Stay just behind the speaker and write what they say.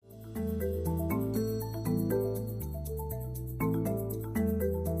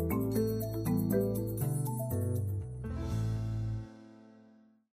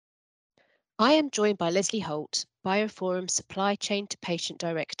I am joined by Lesley Holt, BioPhorum Supply Chain to Patient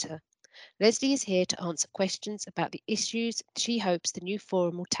Director. Lesley is here to answer questions about the issues she hopes the new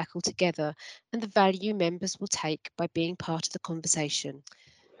forum will tackle together and the value members will take by being part of the conversation.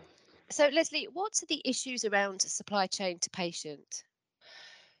 So, Lesley, what are the issues around supply chain to patient?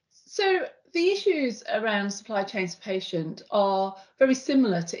 So the issues around supply chain to patient are very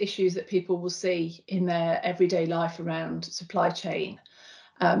similar to issues that people will see in their everyday life around supply chain,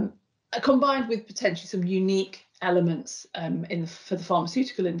 um, combined with potentially some unique elements for the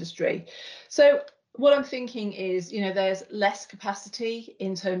pharmaceutical industry. So what I'm thinking is, there's less capacity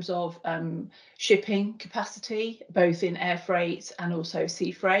in terms of shipping capacity, both in air freight and also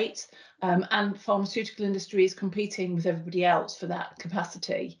sea freight, and pharmaceutical industry is competing with everybody else for that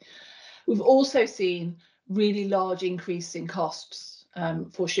capacity. We've also seen really large increase in costs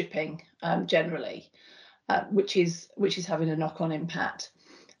for shipping generally, which is having a knock-on impact.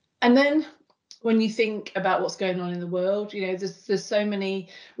 And then when you think about what's going on in the world, there's so many.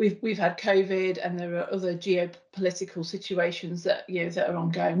 We've had COVID, and there are other geopolitical situations that are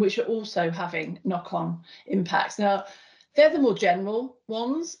ongoing, which are also having knock-on impacts. Now, they're the more general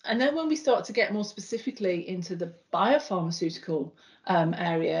ones, and then when we start to get more specifically into the biopharmaceutical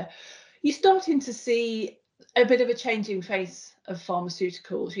area, you're starting to see a bit of a changing face of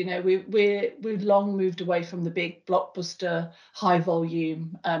pharmaceuticals. We've long moved away from the big blockbuster, high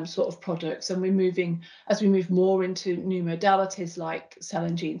volume sort of products, and as we move more into new modalities like cell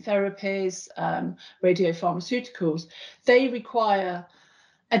and gene therapies, radiopharmaceuticals, they require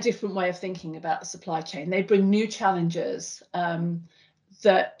a different way of thinking about the supply chain. They bring new challenges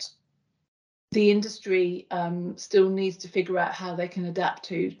that the industry still needs to figure out how they can adapt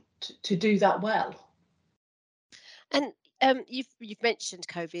to do that well. And you've mentioned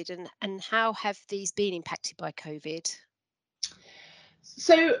COVID, and how have these been impacted by COVID?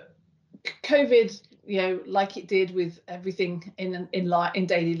 So COVID, like it did with everything in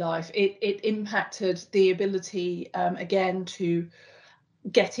daily life, it impacted the ability again to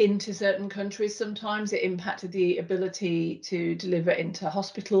get into certain countries. Sometimes it impacted the ability to deliver into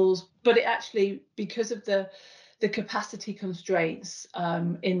hospitals, but it actually, because of the capacity constraints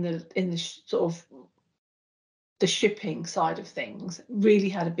in the sort of the shipping side of things, really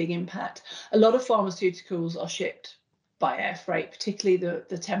had a big impact. A lot of pharmaceuticals are shipped by air freight, particularly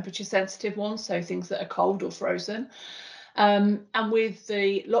the temperature sensitive ones, so things that are cold or frozen. And with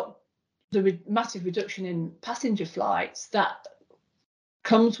the massive reduction in passenger flights, that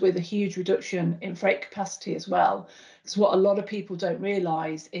comes with a huge reduction in freight capacity as well. Because what a lot of people don't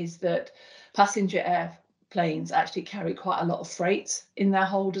realise is that passenger airplanes actually carry quite a lot of freight in their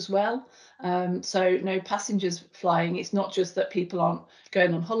hold as well. So no passengers flying. It's not just that people aren't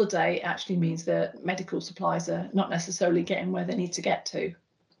going on holiday. It actually means that medical supplies are not necessarily getting where they need to get to.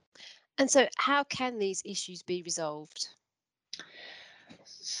 And so, how can these issues be resolved?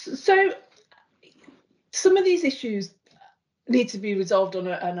 So some of these issues need to be resolved on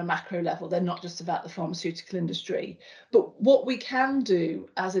a macro level. They're not just about the pharmaceutical industry. But what we can do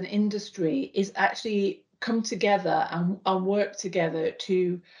as an industry is actually come together and work together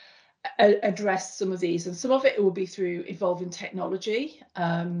to address some of these. And some of it will be through evolving technology.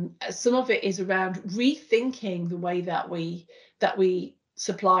 Some of it is around rethinking the way that we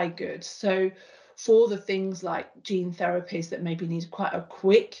supply goods. So for the things like gene therapies that maybe need quite a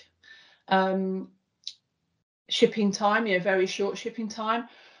quick shipping time, very short shipping time,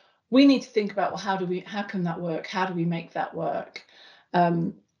 we need to think about, well, how can that work? How do we make that work?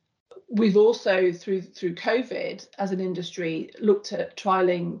 We've also through COVID as an industry looked at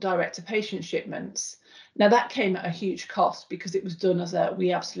trialing direct to patient shipments. Now that came at a huge cost because it was done as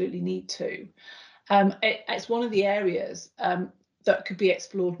we absolutely need to. It's one of the areas that could be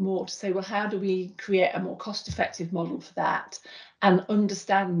explored more to say, well, how do we create a more cost effective model for that and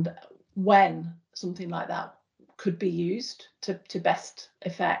understand when something like that could be used to best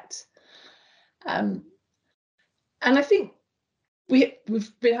effect. And I think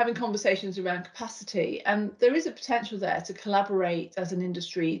we've been having conversations around capacity, and there is a potential there to collaborate as an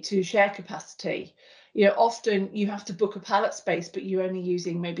industry to share capacity. Often you have to book a pallet space, but you're only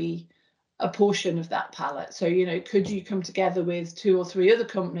using maybe a portion of that pallet. So, could you come together with 2 or 3 other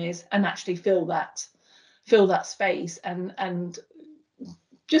companies and actually fill that space and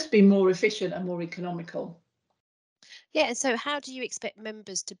just be more efficient and more economical? Yeah, and so how do you expect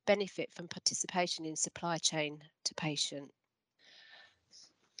members to benefit from participation in supply chain to patient?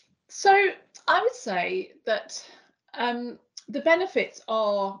 So I would say that the benefits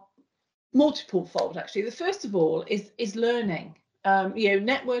are multiple fold. Actually, the first of all is learning.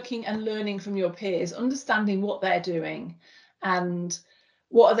 Networking and learning from your peers, understanding what they're doing, and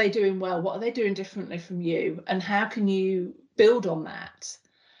What are they doing well? What are they doing differently from you? And how can you build on that?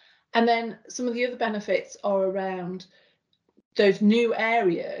 And then some of the other benefits are around those new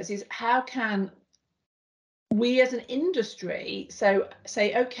areas is how can we as an industry say,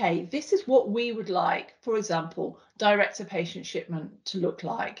 okay, this is what we would like, for example, direct to patient shipment to look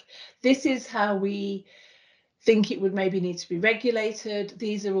like. This is how we think it would maybe need to be regulated.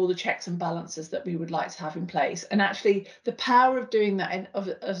 These are all the checks and balances that we would like to have in place. And actually, the power of doing that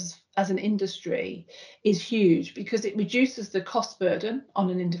as an industry is huge because it reduces the cost burden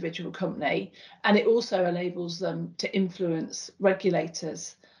on an individual company, and it also enables them to influence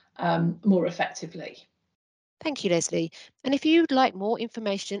regulators more effectively. Thank you, Leslie. And if you'd like more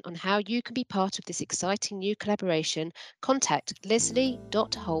information on how you can be part of this exciting new collaboration, contact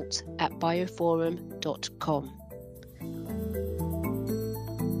leslie.holt@bioforum.com.